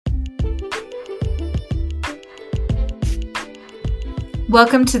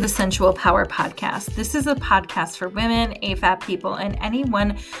Welcome to the Sensual Power Podcast. This is a podcast for women, AFAB people, and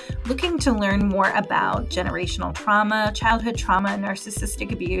anyone looking to learn more about generational trauma, childhood trauma,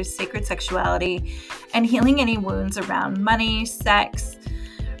 narcissistic abuse, sacred sexuality, and healing any wounds around money, sex,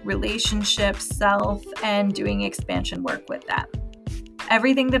 relationships, self, and doing expansion work with that.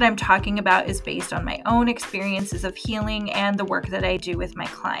 Everything that I'm talking about is based on my own experiences of healing and the work that I do with my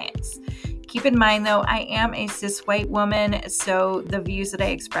clients. Keep in mind, though, I am a cis white woman, so the views that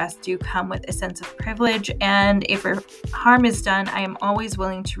I express do come with a sense of privilege, and if harm is done, I am always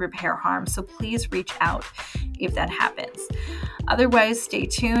willing to repair harm, so please reach out if that happens. Otherwise, stay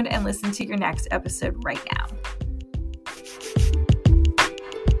tuned and listen to your next episode right now.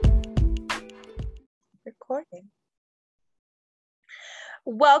 Recording.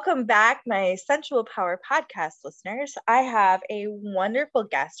 Welcome back, my Sensual Power Podcast listeners. I have a wonderful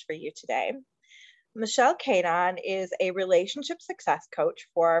guest for you today. Michelle Canon is a relationship success coach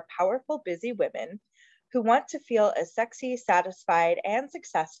for powerful, busy women who want to feel as sexy, satisfied, and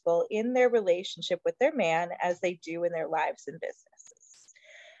successful in their relationship with their man as they do in their lives and businesses.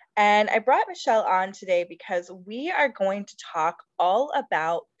 And I brought Michelle on today because we are going to talk all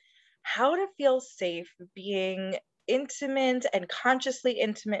about how to feel safe being intimate and consciously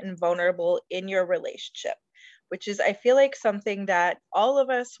intimate and vulnerable in your relationship, which is, I feel like, something that all of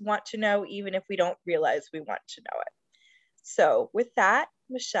us want to know, even if we don't realize we want to know it. So with that,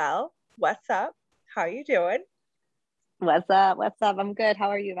 Michelle, what's up? How are you doing? What's up? I'm good. How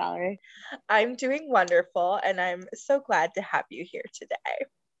are you, Valerie? I'm doing wonderful, and I'm so glad to have you here today.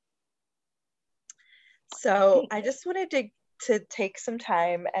 So I just wanted to take some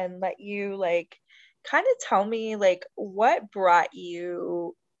time and let you kind of tell me what brought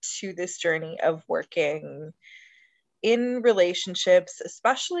you to this journey of working in relationships,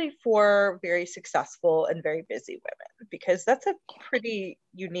 especially for very successful and very busy women, because that's a pretty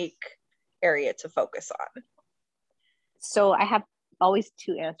unique area to focus on. So I have always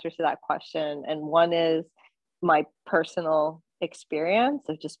two answers to that question. And one is my personal experience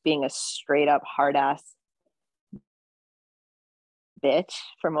of just being a straight up hard ass bitch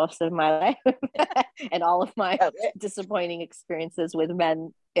for most of my life and all of my disappointing experiences with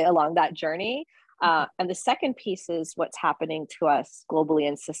men along that journey. And the second piece is what's happening to us globally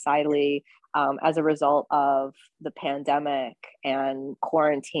and societally as a result of the pandemic and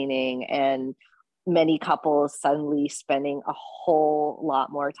quarantining, and many couples suddenly spending a whole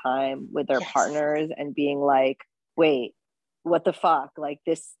lot more time with their partners and being like, wait, what the fuck?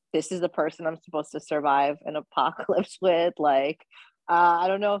 This is the person I'm supposed to survive an apocalypse with. I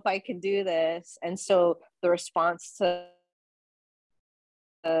don't know if I can do this. And so the response to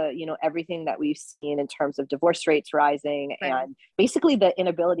everything that we've seen in terms of divorce rates rising, right, and basically the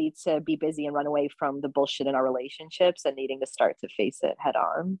inability to be busy and run away from the bullshit in our relationships and needing to start to face it head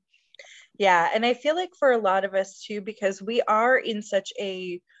on. Yeah. And I feel like for a lot of us too, because we are in such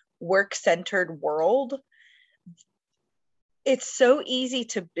a work-centered world, it's so easy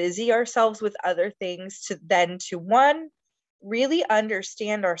to busy ourselves with other things to one, really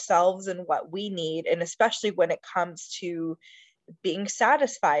understand ourselves and what we need. And especially when it comes to being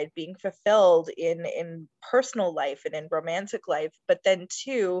satisfied, being fulfilled in personal life and in romantic life, but then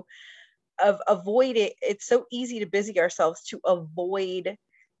two, avoid it. It's so easy to busy ourselves to avoid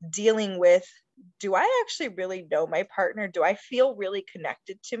dealing with, do I actually really know my partner? Do I feel really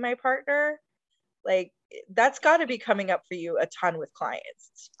connected to my partner? That's got to be coming up for you a ton with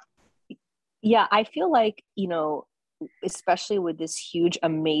clients. Yeah, I feel like, especially with this huge,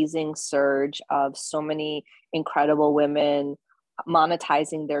 amazing surge of so many incredible women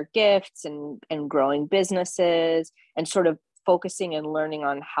monetizing their gifts and growing businesses and sort of focusing and learning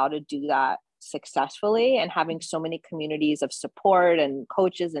on how to do that successfully, and having so many communities of support and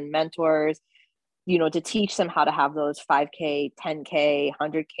coaches and mentors, to teach them how to have those 5K, 10K,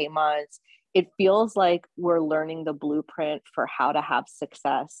 100K months. It feels like we're learning the blueprint for how to have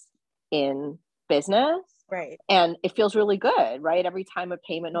success in business. Right. And it feels really good, right? Every time a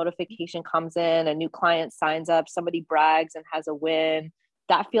payment notification comes in, a new client signs up, somebody brags and has a win,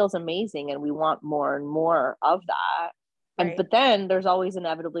 that feels amazing. And we want more and more of that. Right. But then there's always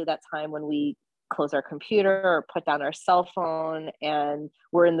inevitably that time when we close our computer or put down our cell phone and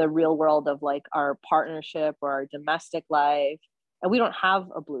we're in the real world of our partnership or our domestic life. And we don't have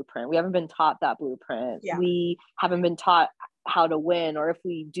a blueprint. We haven't been taught that blueprint. Yeah. We haven't been taught how to win, or if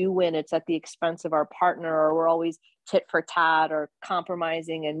we do win, it's at the expense of our partner, or we're always tit for tat or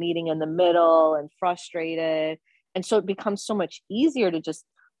compromising and meeting in the middle and frustrated. And so it becomes so much easier to just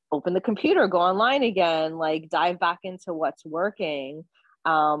open the computer, go online again, dive back into what's working.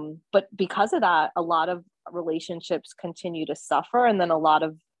 But because of that, a lot of relationships continue to suffer. And then a lot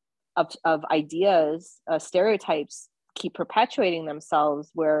of ideas, stereotypes keep perpetuating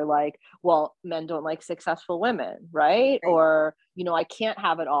themselves, where like, well, men don't like successful women, right? Or, you know, I can't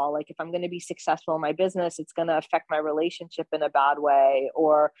have it all. Like if I'm going to be successful in my business, it's going to affect my relationship in a bad way.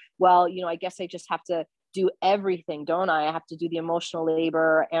 Or, well, you know, I guess I just have to do everything, don't I? I have to do the emotional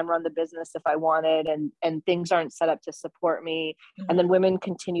labor and run the business if I wanted, and things aren't set up to support me. And then women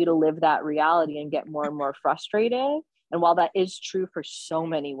continue to live that reality and get more and more frustrated. And while that is true for so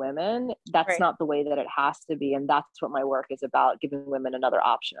many women, that's not the way that it has to be. And that's what my work is about, giving women another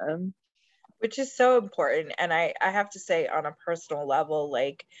option. Which is so important. And I have to say, on a personal level,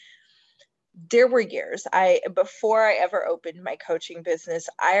 like, there were years before I ever opened my coaching business,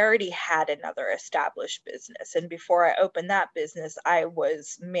 I already had another established business. And before I opened that business, I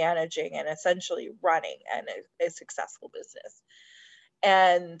was managing and essentially running a successful business.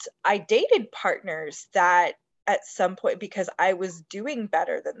 And I dated partners that at some point, because I was doing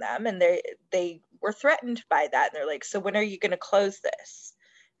better than them, and they were threatened by that. And they're like, so when are you going to close this?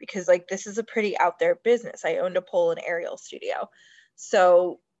 Because like, this is a pretty out there business. I owned a pole and aerial studio.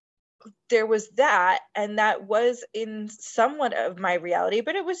 So there was that, and that was in somewhat of my reality,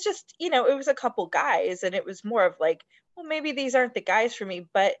 but it was just, you know, it was a couple guys, and it was more of like, well, maybe these aren't the guys for me.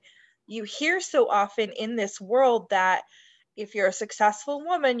 But you hear so often in this world that if you're a successful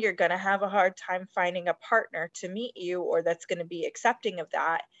woman, you're going to have a hard time finding a partner to meet you, or that's going to be accepting of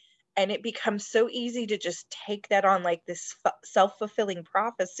that. And it becomes so easy to just take that on like this self-fulfilling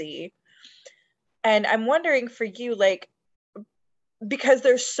prophecy. And I'm wondering for you, like, because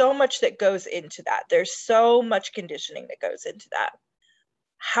there's so much that goes into that. There's so much conditioning that goes into that.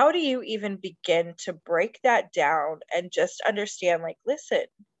 How do you even begin to break that down and just understand, like, listen,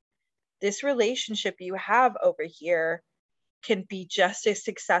 this relationship you have over here can be just as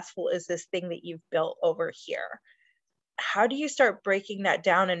successful as this thing that you've built over here? How do you start breaking that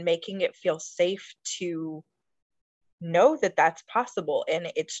down and making it feel safe to know that that's possible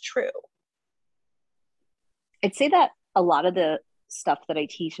and it's true? I'd say that a lot of the stuff that I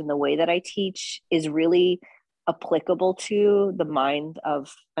teach and the way that I teach is really applicable to the mind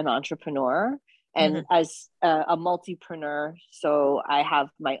of an entrepreneur and as a multipreneur. So I have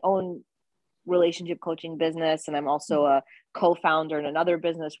my own relationship coaching business, and I'm also a co-founder in another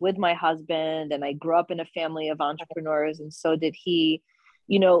business with my husband, and I grew up in a family of entrepreneurs, and so did he.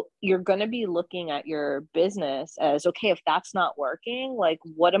 You know, you're going to be looking at your business as, okay, if that's not working, like,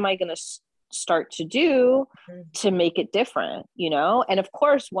 what am I going to start to do to make it different, you know? And of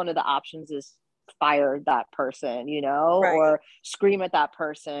course, one of the options is fire that person, you know, or scream at that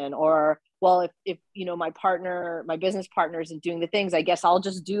person, or, well, if you know, my business partner isn't doing the things, I guess I'll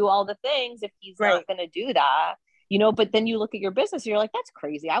just do all the things if he's not going to do that, you know. But then you look at your business and you're like, that's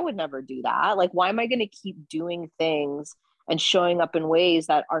crazy. I would never do that. Like, why am I going to keep doing things and showing up in ways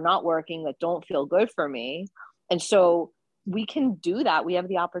that are not working, that don't feel good for me? And so we can do that. We have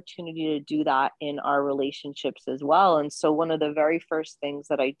the opportunity to do that in our relationships as well. And so one of the very first things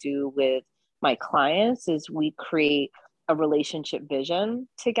that I do with my clients is we create a relationship vision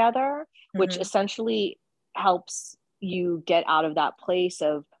together, which essentially helps you get out of that place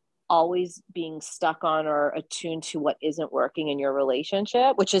of always being stuck on or attuned to what isn't working in your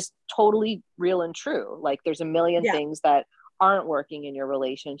relationship, which is totally real and true. Like, there's a million things that aren't working in your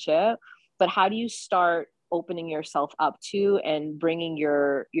relationship, but how do you start opening yourself up to and bringing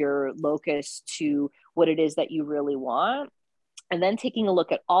your locus to what it is that you really want, and then taking a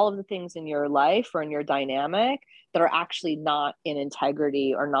look at all of the things in your life or in your dynamic that are actually not in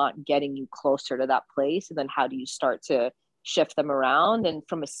integrity or not getting you closer to that place. And then how do you start to shift them around? And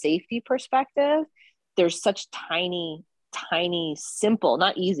from a safety perspective, there's such tiny, simple,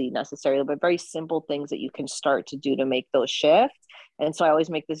 not easy necessarily, but very simple things that you can start to do to make those shifts. And so I always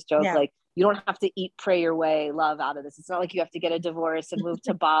make this joke, like, you don't have to eat, pray your way, love out of this. It's not like you have to get a divorce and move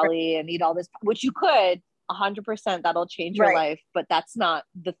to Bali and eat all this, which you could 100%, that'll change your life, but that's not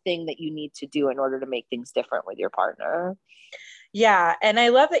the thing that you need to do in order to make things different with your partner. Yeah. And I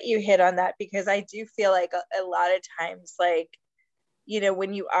love that you hit on that, because I do feel like a lot of times, like, you know,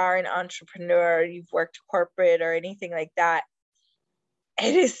 when you are an entrepreneur, you've worked corporate or anything like that,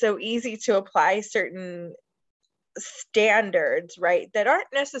 it is so easy to apply certain standards, right, that aren't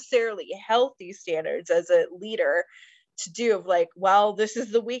necessarily healthy standards as a leader to do, of like, well, this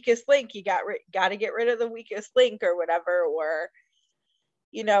is the weakest link, you got to get rid of the weakest link or whatever, or,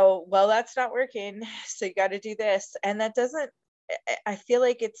 you know, well, that's not working, so you got to do this. And that doesn't, I feel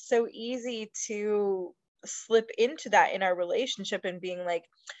like it's so easy to slip into that in our relationship and being like,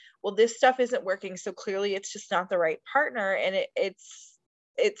 well, this stuff isn't working, so clearly it's just not the right partner. And it's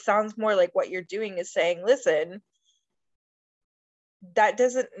it sounds more like what you're doing is saying, listen, that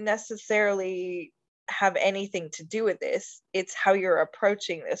doesn't necessarily have anything to do with this. It's how you're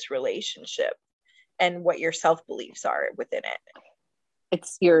approaching this relationship and what your self-beliefs are within it.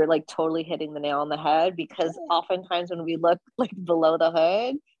 You're like totally hitting the nail on the head, because oftentimes when we look like below the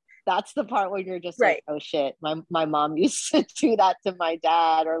hood, that's the part where you're just like, oh shit, my mom used to do that to my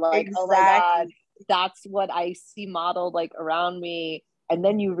dad, or like, oh my God, that's what I see modeled like around me. And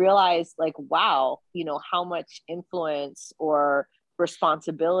then you realize like, wow, how much influence or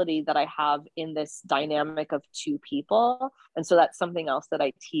responsibility that I have in this dynamic of two people. And so that's something else that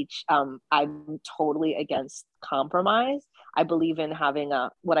I teach. I'm totally against compromise. I believe in having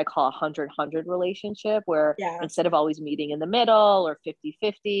what I call a 100-100 relationship, where instead of always meeting in the middle or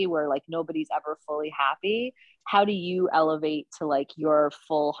 50-50, where like nobody's ever fully happy, how do you elevate to like your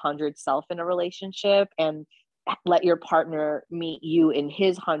full 100 self in a relationship, and let your partner meet you in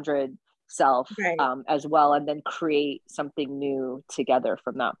his 100 self as well, and then create something new together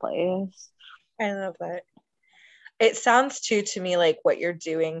from that place. I love that. It sounds too to me like what you're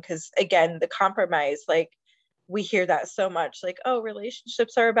doing, because again, the compromise, like we hear that so much, like, oh,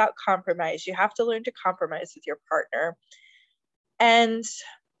 relationships are about compromise. You have to learn to compromise with your partner. And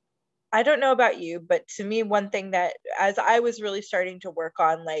I don't know about you, but to me, one thing that as I was really starting to work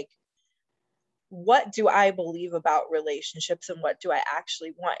on, like, what do I believe about relationships and what do I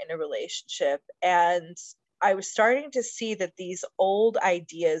actually want in a relationship? And I was starting to see that these old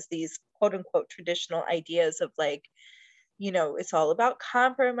ideas, these quote unquote traditional ideas of like, it's all about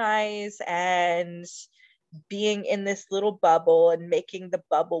compromise and being in this little bubble and making the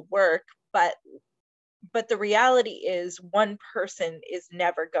bubble work. But the reality is one person is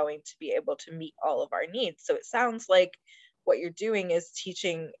never going to be able to meet all of our needs. So it sounds like what you're doing is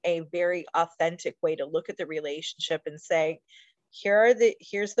teaching a very authentic way to look at the relationship and say, here's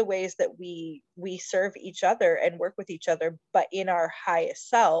the ways that we serve each other and work with each other, but in our highest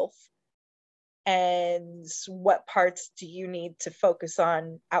self. And what parts do you need to focus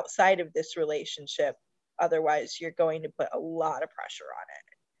on outside of this relationship? Otherwise, you're going to put a lot of pressure on it.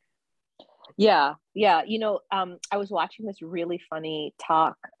 Yeah. I was watching this really funny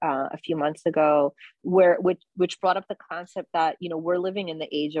talk a few months ago which brought up the concept that, we're living in the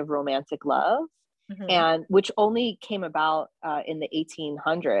age of romantic love, and which only came about in the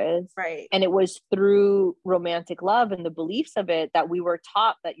 1800s. Right. And it was through romantic love and the beliefs of it that we were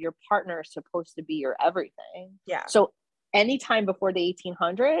taught that your partner is supposed to be your everything. Yeah. So anytime before the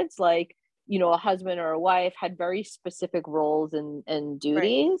 1800s, like, a husband or a wife had very specific roles and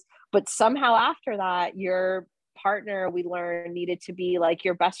duties, right. But somehow after that, your partner, we learned, needed to be like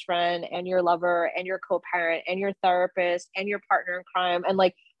your best friend and your lover and your co-parent and your therapist and your partner in crime and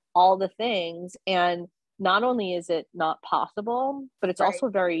like all the things. And not only is it not possible, but it's also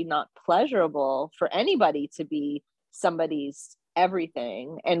very not pleasurable for anybody to be somebody's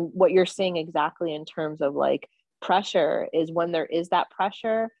everything. And what you're saying exactly in terms of like pressure is when there is that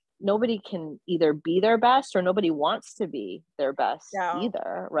pressure, nobody can either be their best or nobody wants to be their best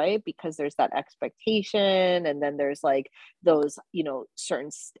either, right? Because there's that expectation, and then there's like those,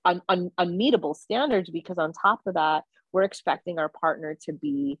 certain unmeetable standards, because on top of that, we're expecting our partner to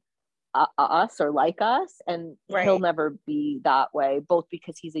be us or like us, and he'll never be that way, both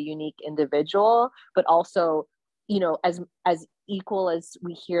because he's a unique individual, but also, as equal as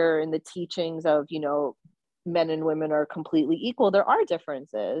we hear in the teachings of, men and women are completely equal, there are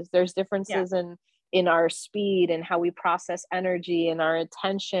differences. There's differences in our speed and how we process energy and our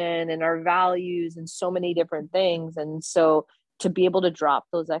attention and our values and so many different things. And so to be able to drop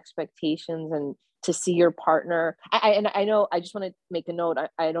those expectations and to see your partner, I know, I just want to make a note.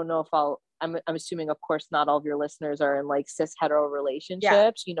 I don't know if I'm assuming, of course, not all of your listeners are in like cis hetero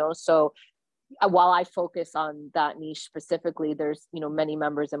relationships, so while I focus on that niche specifically, there's, many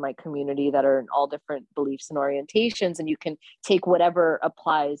members in my community that are in all different beliefs and orientations, and you can take whatever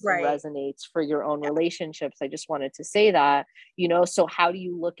applies and resonates for your own relationships. I just wanted to say that, so how do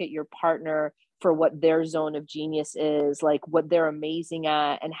you look at your partner for what their zone of genius is, like what they're amazing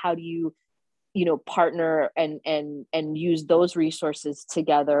at, and how do you partner and use those resources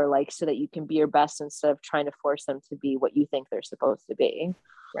together, like so that you can be your best instead of trying to force them to be what you think they're supposed to be.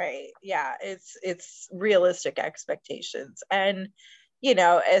 Right. Yeah. It's realistic expectations. And,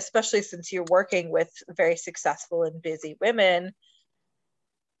 especially since you're working with very successful and busy women,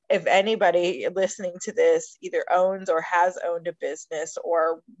 if anybody listening to this either owns or has owned a business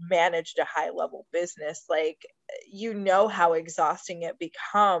or managed a high level business, like, how exhausting it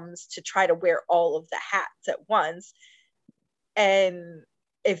becomes to try to wear all of the hats at once. And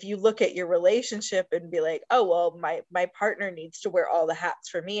if you look at your relationship and be like, oh, well, my partner needs to wear all the hats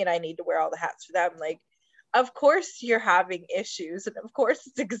for me and I need to wear all the hats for them, like, of course you're having issues, and of course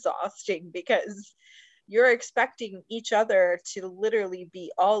it's exhausting because you're expecting each other to literally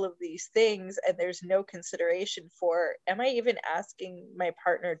be all of these things, and there's no consideration for, am I even asking my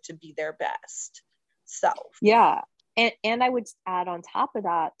partner to be their best self? Yeah. And I would add on top of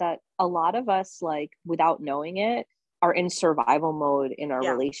that, that a lot of us, like, without knowing it, are in survival mode in our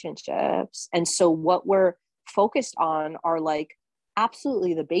relationships. And so what we're focused on are like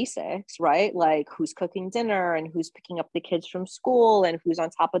absolutely the basics, right? Like who's cooking dinner and who's picking up the kids from school and who's on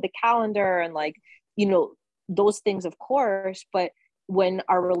top of the calendar and like, you know, those things, of course. But when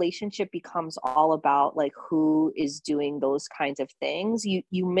our relationship becomes all about like who is doing those kinds of things, you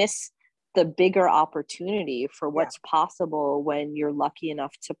miss the bigger opportunity for what's possible when you're lucky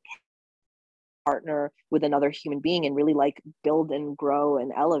enough to partner with another human being and really like build and grow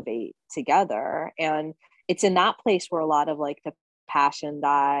and elevate together. And it's in that place where a lot of like the passion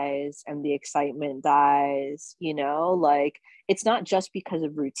dies and the excitement dies, you know, like it's not just because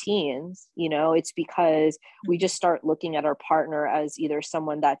of routines, you know, it's because we just start looking at our partner as either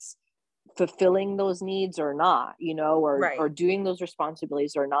someone that's fulfilling those needs or not, you know, or doing those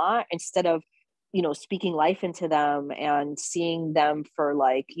responsibilities or not, instead of, you know, speaking life into them and seeing them for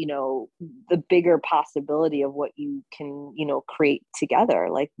like, you know, the bigger possibility of what you can, you know, create together.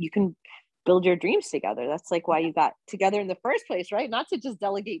 Like you can build your dreams together. That's like why you got together in the first place, right? Not to just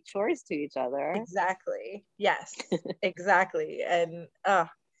delegate chores to each other. Exactly. Yes, exactly. And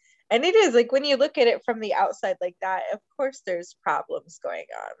it is like when you look at it from the outside like that, of course there's problems going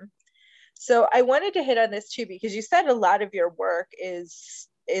on. So I wanted to hit on this too, because you said a lot of your work is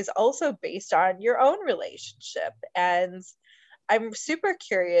also based on your own relationship. And I'm super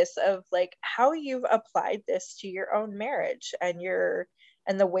curious of like how you've applied this to your own marriage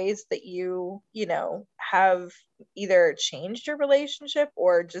and the ways that you know, have either changed your relationship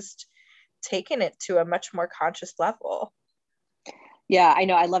or just taken it to a much more conscious level. Yeah, I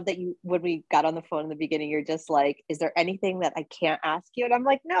know. I love that you, when we got on the phone in the beginning, you're just like, is there anything that I can't ask you? And I'm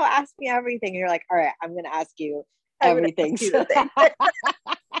like, no, ask me everything. And you're like, all right, I'm going to ask you everything. No,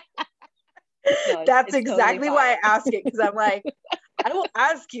 that's exactly totally why I ask it, because I'm like, I will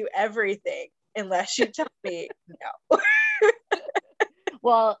ask you everything unless you tell me no.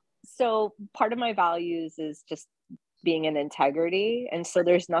 Well, so part of my values is just being in integrity. And so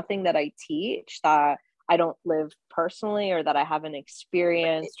there's nothing that I teach that I don't live personally or that I haven't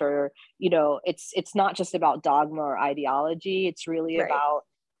experienced, or, you know, it's not just about dogma or ideology. It's really about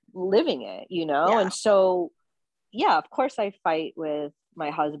living it, you know? And so, yeah, of course I fight with my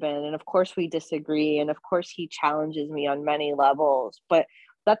husband, and of course we disagree, and of course he challenges me on many levels, but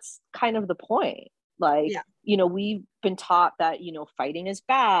that's kind of the point. Like, you know, we've been taught that, you know, fighting is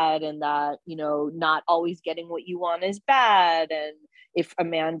bad, and that, you know, not always getting what you want is bad. And if a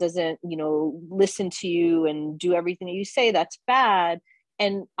man doesn't, you know, listen to you and do everything that you say, that's bad.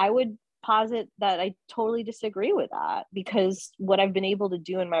 And I would posit that I totally disagree with that, because what I've been able to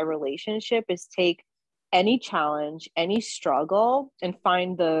do in my relationship is take any challenge, any struggle, and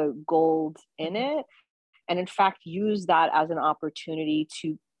find the gold in it. And in fact, use that as an opportunity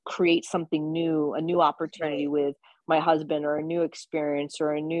to create something new, a new opportunity with my husband, or a new experience,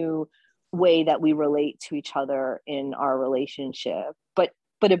 or a new way that we relate to each other in our relationship.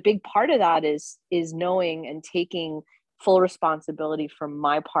 But a big part of that is knowing and taking full responsibility for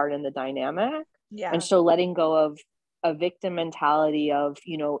my part in the dynamic. And so letting go of a victim mentality of,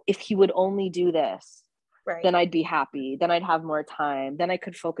 you know, if he would only do this, then I'd be happy. Then I'd have more time. Then I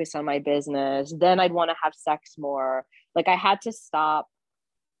could focus on my business. Then I'd want to have sex more. Like I had to stop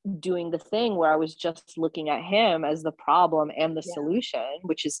doing the thing where I was just looking at him as the problem and the solution,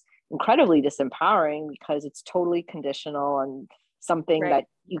 which is incredibly disempowering, because it's totally conditional on something that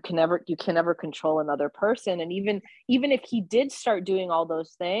you can never control another person. And even if he did start doing all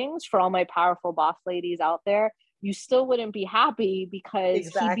those things, for all my powerful boss ladies out there, you still wouldn't be happy, because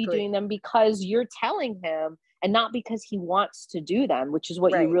he'd be doing them because you're telling him, and not because he wants to do them, which is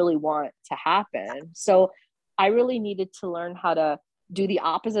what you really want to happen. So I really needed to learn how to do the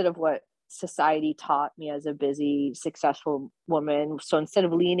opposite of what society taught me as a busy, successful woman. So instead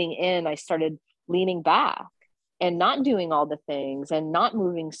of leaning in, I started leaning back and not doing all the things, and not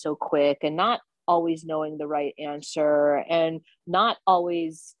moving so quick, and not always knowing the right answer, and not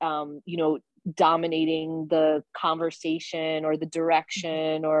always, you know, dominating the conversation or the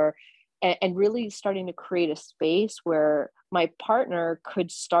direction, or and really starting to create a space where my partner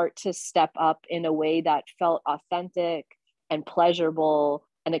could start to step up in a way that felt authentic and pleasurable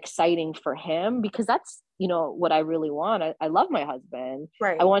and exciting for him, because that's what I really want. I love my husband.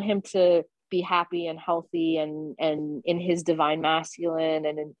 Right. I want him to be happy and healthy and in his divine masculine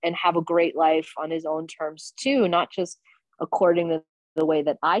and have a great life on his own terms too, not just according to the way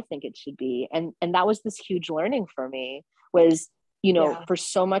that I think it should be. And that was this huge learning for me was, for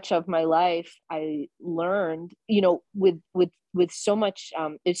so much of my life, I learned, with so much,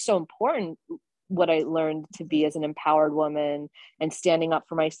 it's so important what I learned to be as an empowered woman and standing up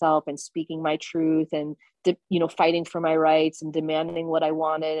for myself and speaking my truth and, fighting for my rights and demanding what I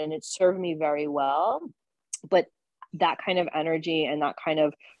wanted. And it served me very well. But that kind of energy and that kind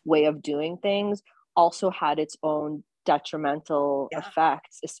of way of doing things also had its own detrimental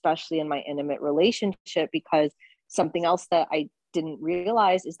effects, especially in my intimate relationship, because something else that I didn't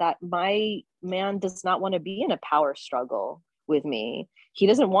realize is that my man does not want to be in a power struggle with me. He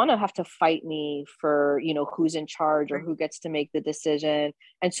doesn't want to have to fight me for, who's in charge or who gets to make the decision.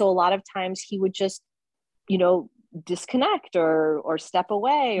 And so a lot of times he would just, disconnect or step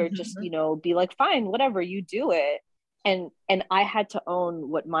away or just, be like, fine, whatever, you do it. And I had to own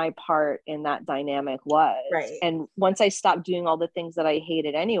what my part in that dynamic was. Right. And once I stopped doing all the things that I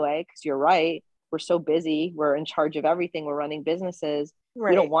hated anyway, because you're right, we're so busy, we're in charge of everything, we're running businesses. Right.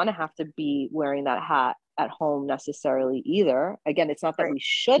 We don't want to have to be wearing that hat at home necessarily either. Again, it's not that we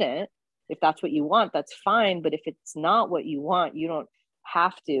shouldn't. If that's what you want, that's fine. But if it's not what you want, you don't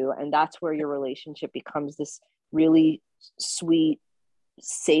have to. And that's where your relationship becomes this really sweet,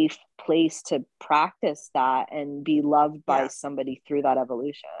 safe place to practice that and be loved by somebody through that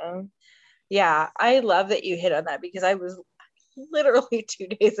evolution. Yeah, I love that you hit on that, because I was literally 2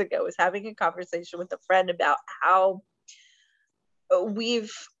 days ago was having a conversation with a friend about how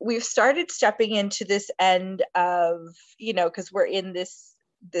we've started stepping into this end of, because we're in this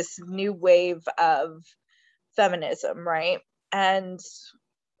new wave of feminism, right? And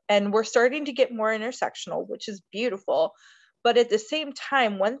we're starting to get more intersectional, which is beautiful. But at the same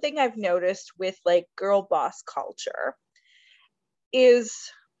time, one thing I've noticed with like girl boss culture is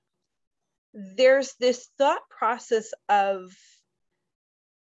there's this thought process of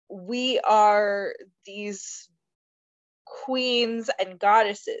we are these queens and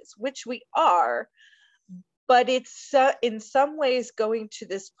goddesses, which we are, but it's in some ways going to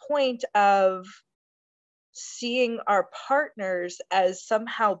this point of seeing our partners as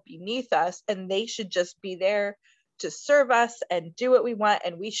somehow beneath us, and they should just be there to serve us and do what we want,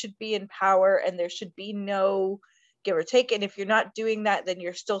 and we should be in power, and there should be no give or take. And if you're not doing that, then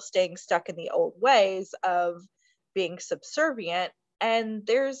you're still staying stuck in the old ways of being subservient. And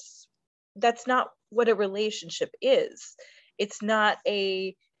that's not what a relationship is. It's not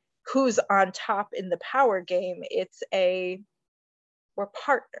a who's on top in the power game. It's we're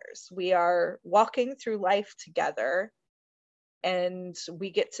partners. We are walking through life together, and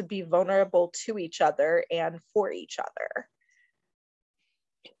we get to be vulnerable to each other and for each other.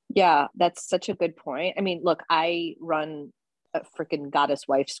 Yeah, that's such a good point. I mean, look, I run a freaking goddess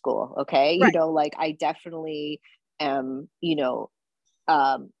wife school. Okay. Right. I definitely am,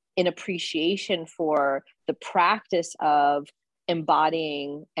 in appreciation for the practice of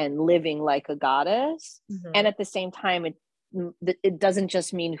embodying and living like a goddess. Mm-hmm. And at the same time, it doesn't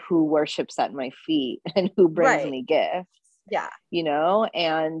just mean who worships at my feet and who brings me gifts. Yeah.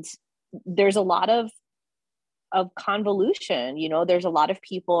 And there's a lot of convolution. There's a lot of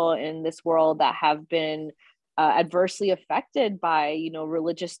people in this world that have been adversely affected by,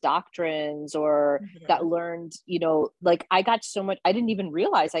 religious doctrines or that learned, I got so much, I didn't even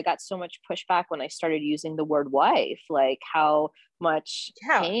realize I got so much pushback when I started using the word wife, like how much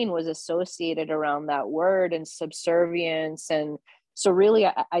pain was associated around that word and subservience. And so really,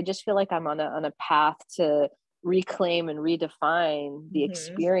 I just feel like I'm on a path to reclaim and redefine the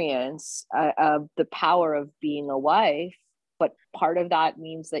experience of the power of being a wife. But part of that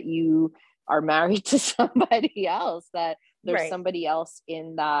means that you are married to somebody else, that there's somebody else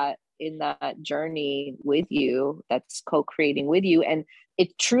in that journey with you, that's co-creating with you. And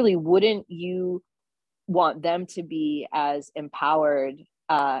it truly, wouldn't you want them to be as empowered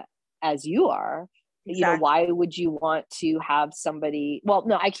as you are? Exactly. Why would you want to have somebody? Well,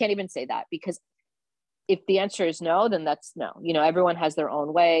 no, I can't even say that, because if the answer is no, then that's no. Everyone has their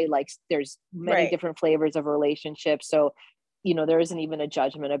own way. Like there's many different flavors of relationships. So, there isn't even a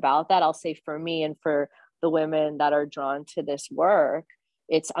judgment about that. I'll say for me and for the women that are drawn to this work,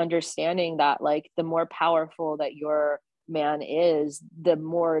 it's understanding that like the more powerful that your man is, the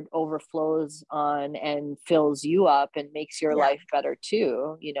more it overflows on and fills you up and makes your life better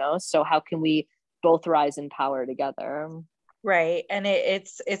too, So how can we both rise in power together? Right. And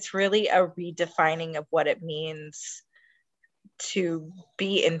it's really a redefining of what it means to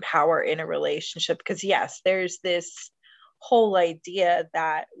be in power in a relationship. Because yes, there's this whole idea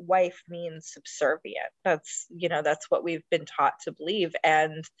that wife means subservient. That's, that's what we've been taught to believe.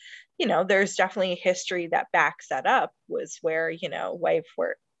 And, there's definitely history that backs that up, was where,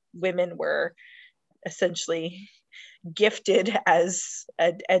 women were essentially gifted as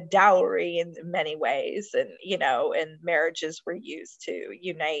a dowry in many ways. And, and marriages were used to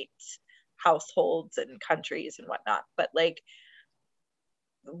unite households and countries and whatnot. But like,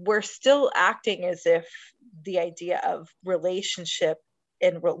 we're still acting as if the idea of relationship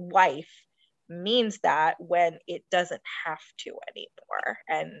and wife means that, when it doesn't have to anymore.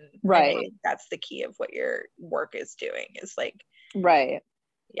 And right, I think that's the key of what your work is doing, is like, right,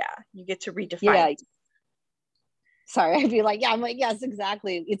 yeah, you get to redefine. Yeah. Sorry, I'd be like, yeah, I'm like, yes,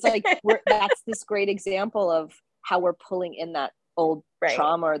 exactly. It's like, that's this great example of how we're pulling in that old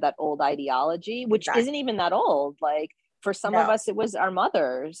trauma or that old ideology, which isn't even that old. Like, for some of us, it was our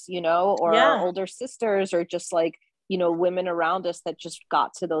mothers, or our older sisters, or just like, women around us that just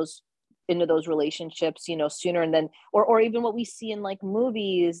got to into those relationships, sooner. And then, or even what we see in like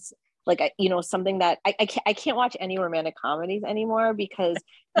movies, like, something that I can't watch any romantic comedies anymore, because,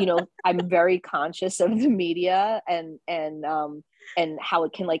 I'm very conscious of the media and how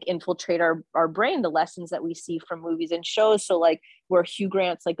it can like infiltrate our brain, the lessons that we see from movies and shows. So like, where Hugh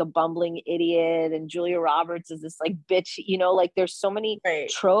Grant's like a bumbling idiot and Julia Roberts is this like bitch, like there's so many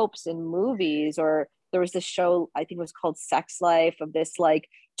tropes in movies. Or there was this show, I think it was called Sex Life, of this like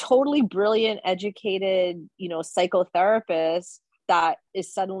totally brilliant, educated, psychotherapist that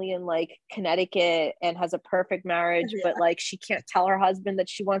is suddenly in like Connecticut and has a perfect marriage, but like she can't tell her husband that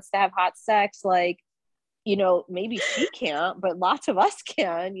she wants to have hot sex. Like, maybe she can't, but lots of us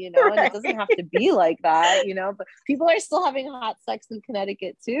can, and it doesn't have to be like that, but people are still having hot sex in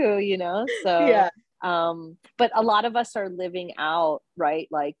Connecticut too, so but a lot of us are living out, right,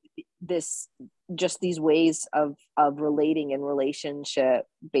 like just these ways of relating in relationship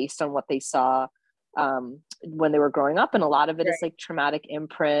based on what they saw when they were growing up. And a lot of it is like traumatic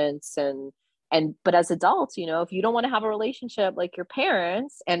imprints but as adults, if you don't want to have a relationship like your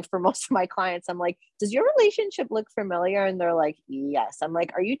parents, and for most of my clients, I'm like, does your relationship look familiar? And they're like, yes. I'm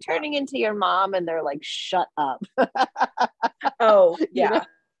like, are you turning into your mom? And they're like, shut up. Oh yeah.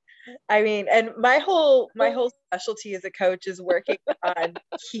 I mean, and my whole specialty as a coach is working on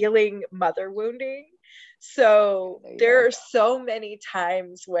healing mother wounding. So there are so many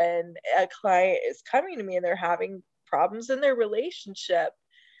times when a client is coming to me and they're having problems in their relationship,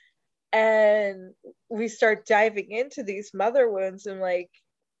 and we start diving into these mother wounds, and like,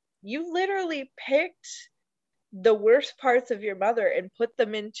 you literally picked the worst parts of your mother and put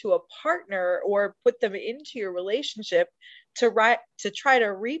them into a partner, or put them into your relationship to try to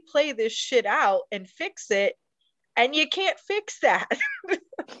replay this shit out and fix it, and you can't fix that.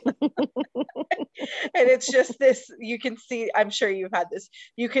 And it's just this, you can see, I'm sure you've had this,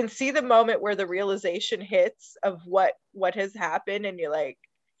 you can see the moment where the realization hits of what has happened, and you're like,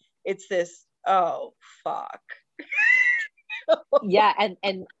 it's this, oh fuck. Yeah.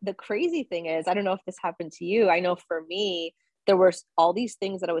 And the crazy thing is, I don't know if this happened to you, I know for me, there were all these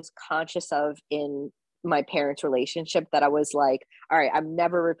things that I was conscious of in my parents' relationship that I was like, all right, I'm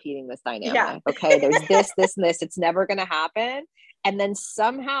never repeating this dynamic. Yeah. Okay, there's this, and this, it's never going to happen. And then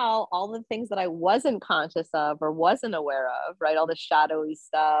somehow all the things that I wasn't conscious of or wasn't aware of, right, all the shadowy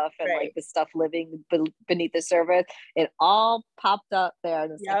stuff and like the stuff living beneath the surface, it all popped up there.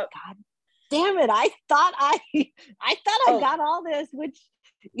 And it's like, God damn it, I thought I got all this, which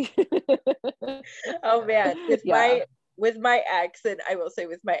oh man, with my ex, and I will say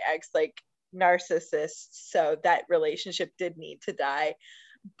with my ex, like, narcissist, so that relationship did need to die.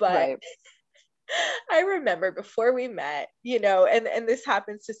 But I remember before we met, and this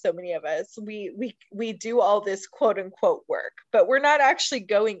happens to so many of us, we do all this quote unquote work, but we're not actually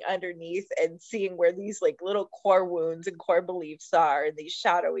going underneath and seeing where these like little core wounds and core beliefs are, and these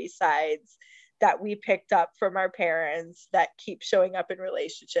shadowy sides that we picked up from our parents that keep showing up in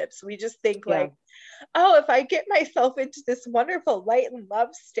relationships. We just think like, oh, if I get myself into this wonderful light and love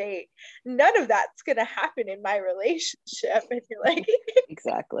state, none of that's going to happen in my relationship. And you're like,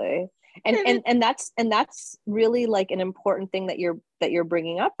 exactly. And that's really like an important thing that you're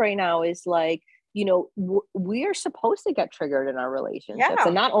bringing up right now, is like, we are supposed to get triggered in our relationships.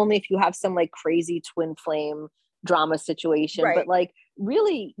 And not only if you have some like crazy twin flame drama situation, but like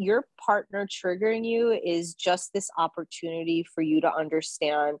really your partner triggering you is just this opportunity for you to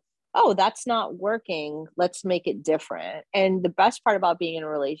understand oh, that's not working, let's make it different. And the best part about being in a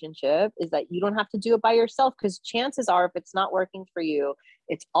relationship is that you don't have to do it by yourself, because chances are if it's not working for you,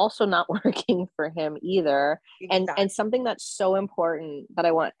 it's also not working for him either. Exactly. And something that's so important that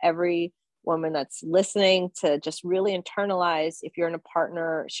I want every woman that's listening to just really internalize, if you're in a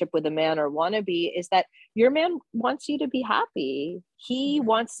partnership with a man or want to be, is that your man wants you to be happy. He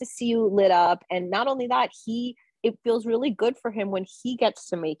wants to see you lit up. And not only that, it feels really good for him when he gets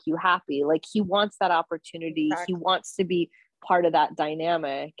to make you happy. Like, he wants that opportunity. Exactly. He wants to be part of that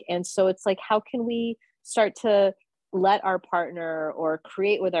dynamic. And so it's like, how can we start to let our partner or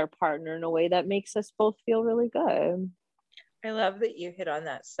create with our partner in a way that makes us both feel really good? I love that you hit on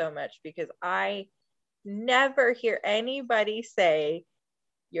that so much, because I never hear anybody say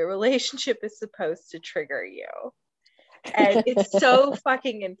your relationship is supposed to trigger you. And it's so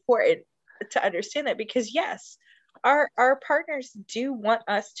fucking important to understand that, because yes, our partners do want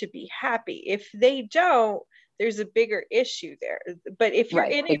us to be happy. If they don't, there's a bigger issue there. But if you're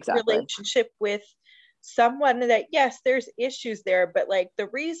in a relationship with someone that, yes, there's issues there, but like the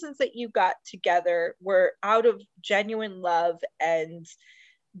reasons that you got together were out of genuine love and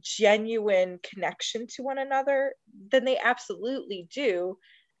genuine connection to one another, then they absolutely do.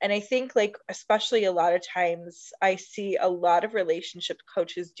 And I think, like, especially a lot of times I see a lot of relationship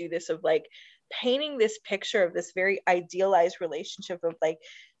coaches do this, of like painting this picture of this very idealized relationship of like,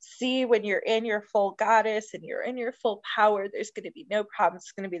 see, when you're in your full goddess and you're in your full power, there's going to be no problems.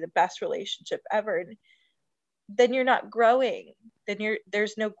 It's going to be the best relationship ever. And then you're not growing. Then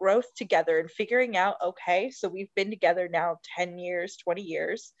there's no growth together and figuring out, okay, so we've been together now 10 years, 20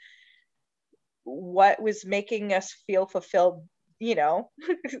 years. What was making us feel fulfilled,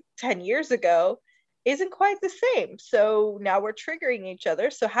 10 years ago isn't quite the same. So now we're triggering each other.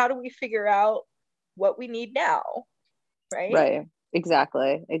 So how do we figure out what we need now? Right.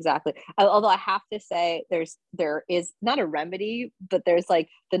 Exactly. Although I have to say, there is not a remedy, but there's like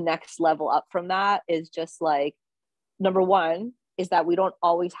the next level up from that is just like, number one is that we don't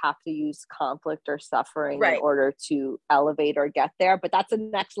always have to use conflict or suffering in order to elevate or get there, but that's a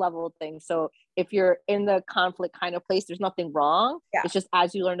next level thing. So if you're in the conflict kind of place, there's nothing wrong. It's just,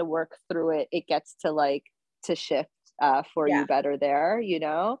 as you learn to work through it, it gets to shift for you better there,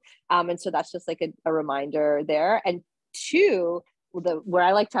 and so that's just like a reminder there. And two, where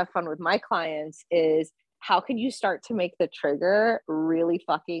I like to have fun with my clients is, how can you start to make the trigger really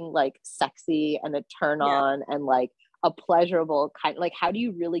fucking like sexy and a turn on and like a pleasurable kind, like how do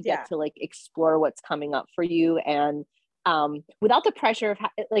you really get to like explore what's coming up for you, and without the pressure of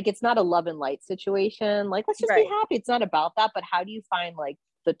like, it's not a love and light situation, like let's just be happy, it's not about that, but how do you find like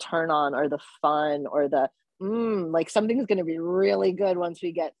the turn on or the fun or the like something's going to be really good once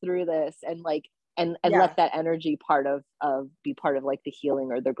we get through this, and like and let that energy be part of like the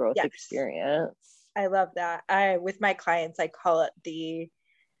healing or the growth experience. I love that. With my clients, I call it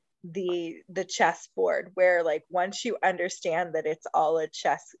the chessboard, where like once you understand that it's all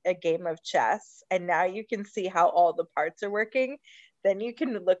a game of chess, and now you can see how all the parts are working, then you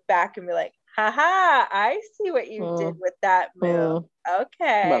can look back and be like, haha, I see what you did with that move.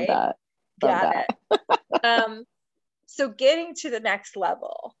 Okay. Love that. Got it. So getting to the next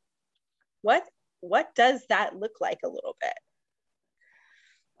level, what does that look like a little bit?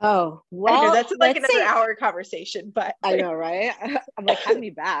 Oh, well, I know that's like another hour conversation, but I know, right? I'm like, have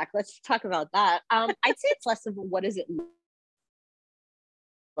me back. Let's talk about that. I'd say it's less of what does it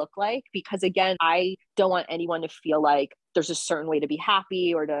look like, because again, I don't want anyone to feel like there's a certain way to be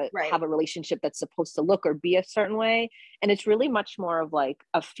happy or to have a relationship that's supposed to look or be a certain way. And it's really much more of like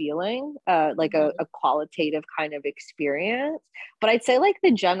a feeling, like a qualitative kind of experience. But I'd say like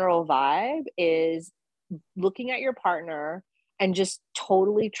the general vibe is looking at your partner and just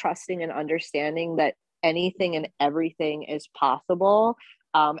totally trusting and understanding that anything and everything is possible,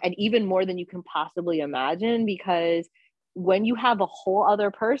 and even more than you can possibly imagine, because when you have a whole other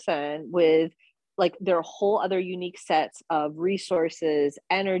person with like their whole other unique sets of resources,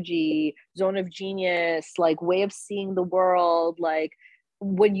 energy, zone of genius, like way of seeing the world, like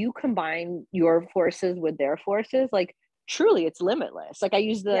when you combine your forces with their forces, like truly it's limitless. Like I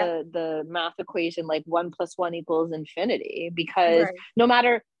use the math equation, like 1 + 1 = infinity, because no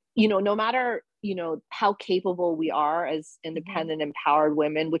matter how capable we are as independent, empowered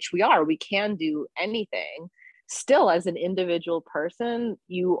women, which we are, we can do anything. Still, as an individual person,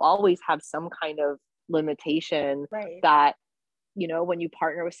 you always have some kind of limitation that, when you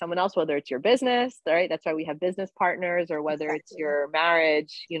partner with someone else, whether it's your business, right? That's why we have business partners, or whether it's your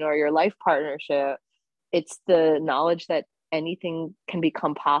marriage, or your life partnership. It's the knowledge that anything can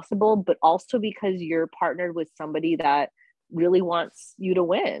become possible, but also because you're partnered with somebody that really wants you to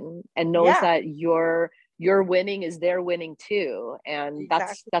win and knows that your winning is their winning too. And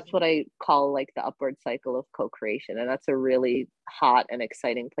that's what I call like the upward cycle of co-creation. And that's a really hot and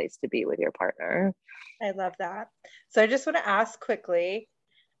exciting place to be with your partner. I love that. So I just want to ask quickly,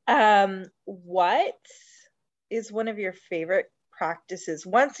 what is one of your favorite practices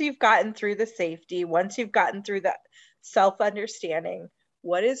once you've gotten through the safety, once you've gotten through that self-understanding?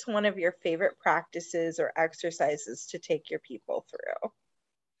 What is one of your favorite practices or exercises to take your people through?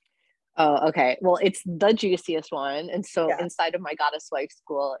 Oh, okay. Well, it's the juiciest one. And so inside of my Goddess Wife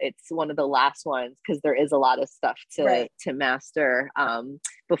School, it's one of the last ones because there is a lot of stuff to master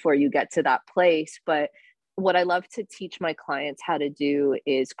before you get to that place. But what I love to teach my clients how to do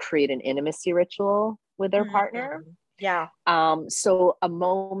is create an intimacy ritual with their partner. Yeah. So a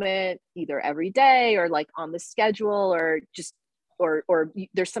moment either every day or like on the schedule or just or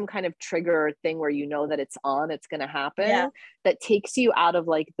there's some kind of trigger thing where you know that it's going to happen that takes you out of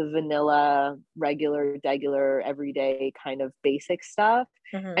like the vanilla, regular, everyday kind of basic stuff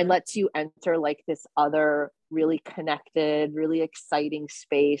and lets you enter like this other really connected, really exciting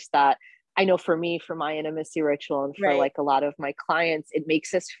space that I know for me, for my intimacy ritual and for like a lot of my clients, it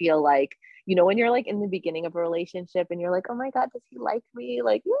makes us feel like, you know, when you're like in the beginning of a relationship and you're like, oh my God, does he like me?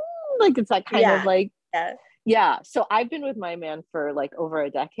 Like it's that kind of like, yeah. So I've been with my man for like over a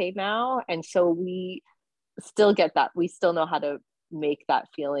decade now. And so we still get that. We still know how to make that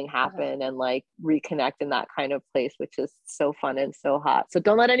feeling happen and like reconnect in that kind of place, which is so fun and so hot. So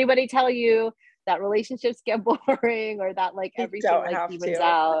don't let anybody tell you that relationships get boring or that like everything like evens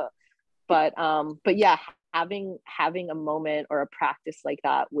out. But yeah, having a moment or a practice like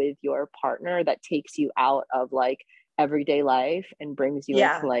that with your partner that takes you out of like everyday life and brings you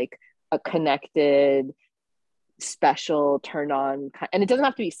into like a connected, special, turn on, and it doesn't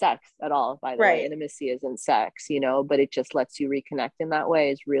have to be sex at all, by the way. Intimacy isn't sex, you know, but it just lets you reconnect in that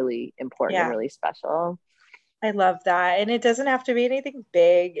way is really important and really special. I love that. And it doesn't have to be anything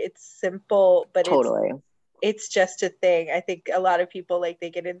big. It's simple, but it's just a thing. I think a lot of people like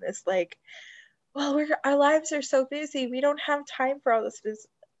they get in this like, well, our lives are so busy, we don't have time for all this.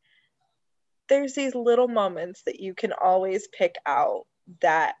 There's these little moments that you can always pick out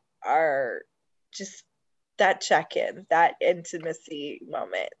that are just that check-in, that intimacy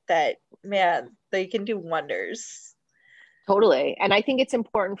moment that, man, they can do wonders. Totally. And I think it's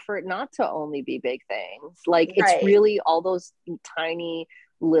important for it not to only be big things. Like it's really all those tiny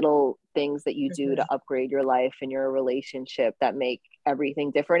little things that you do to upgrade your life and your relationship that make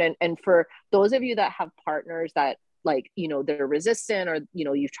everything different. And for those of you that have partners that like, you know, they're resistant or, you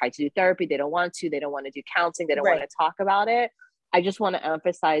know, you've tried to do therapy, they don't want to do counseling, they don't want to talk about it. I just want to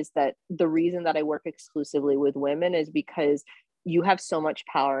emphasize that the reason that I work exclusively with women is because you have so much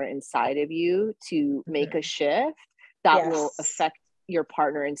power inside of you to make a shift that will affect your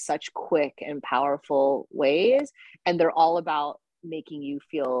partner in such quick and powerful ways. And they're all about making you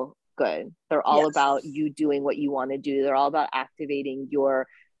feel good. They're all about you doing what you want to do. They're all about activating your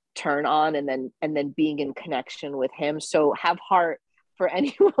turn on and then being in connection with him. So have heart for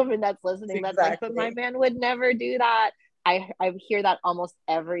any woman that's listening that's like, but my man would never do that. I hear that almost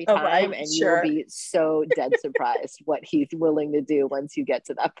every time, and you will be so dead surprised what he's willing to do once you get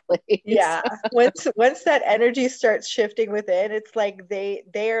to that place. Yeah, once that energy starts shifting within, it's like they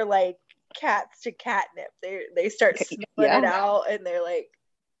are like cats to catnip. They start sniffing it out, and they're like,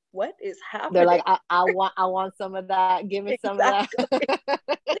 "What is happening?" They're like, "I want some of that. Give me some of that."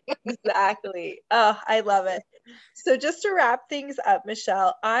 Exactly. Oh, I love it. So just to wrap things up,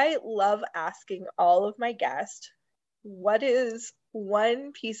 Michelle, I love asking all of my guests, what is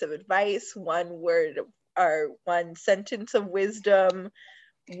one piece of advice, one word, or one sentence of wisdom?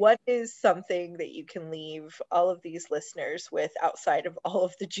 What is something that you can leave all of these listeners with outside of all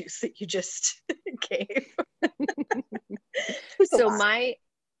of the juice that you just gave? So my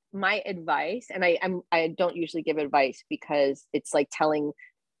advice, and I don't usually give advice because it's like telling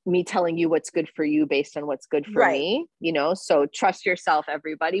you what's good for you based on what's good for me, you know, so trust yourself,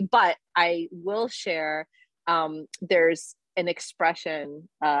 everybody. But I will share, there's an expression,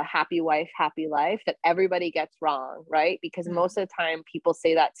 happy wife, happy life, that everybody gets wrong, right? Because most of the time people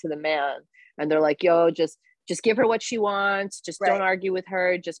say that to the man and they're like, yo, just give her what she wants. Just don't argue with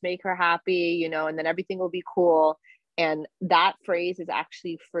her. Just make her happy, you know, and then everything will be cool. And that phrase is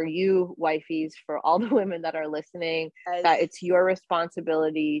actually for you, wifeys, for all the women that are listening, that it's your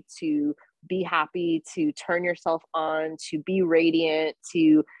responsibility to be happy, to turn yourself on, to be radiant,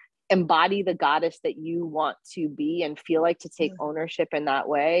 to embody the goddess that you want to be and feel like, to take ownership in that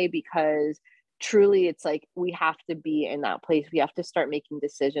way, because truly, it's like, we have to be in that place. We have to start making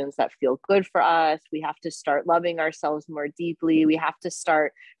decisions that feel good for us. We have to start loving ourselves more deeply. We have to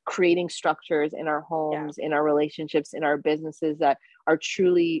start creating structures in our homes, in our relationships, in our businesses that are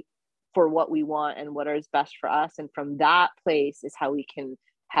truly for what we want and what is best for us. And from that place is how we can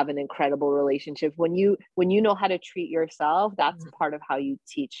have an incredible relationship. When you know how to treat yourself, that's part of how you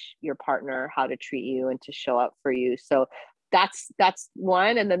teach your partner how to treat you and to show up for you. So that's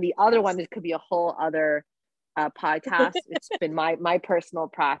one. And then the other one, it could be a whole other podcast. It's been my personal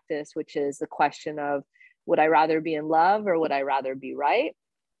practice, which is the question of, would I rather be in love or would I rather be right?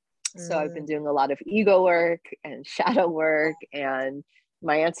 So I've been doing a lot of ego work and shadow work, and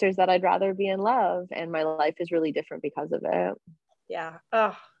my answer is that I'd rather be in love, and my life is really different because of it. Yeah.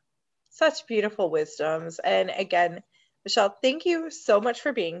 Oh, such beautiful wisdoms. And again, Michelle, thank you so much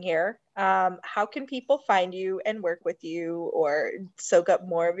for being here. How can people find you and work with you or soak up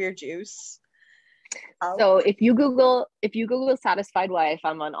more of your juice? So if you Google Satisfied Wife,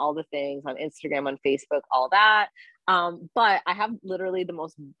 I'm on all the things, on Instagram, on Facebook, all that. But I have literally the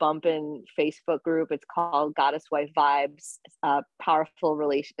most bumping Facebook group. It's called Goddess Wife Vibes,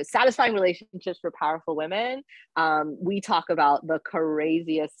 Satisfying Relationships for Powerful Women. We talk about the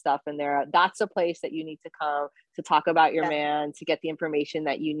craziest stuff in there. That's a place that you need to come to talk about your man, to get the information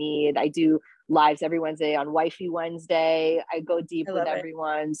that you need. I do lives every Wednesday on Wifey Wednesday. I go deep with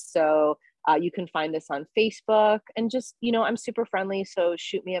everyone. So you can find this on Facebook, and just, I'm super friendly. So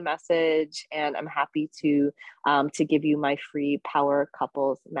shoot me a message, and I'm happy to give you my free Power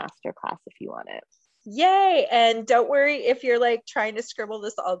Couples Masterclass if you want it. Yay. And don't worry if you're like trying to scribble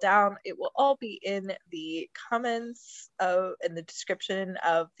this all down, it will all be in the comments in the description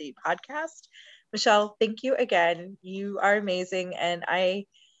of the podcast. Michelle, thank you again. You are amazing. And I,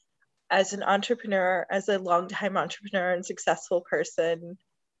 as an entrepreneur, as a longtime entrepreneur and successful person,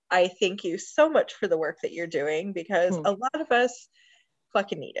 I thank you so much for the work that you're doing, because a lot of us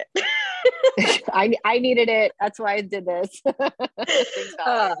fucking need it. I needed it. That's why I did this.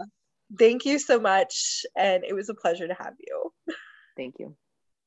 Thank you so much. And it was a pleasure to have you. Thank you.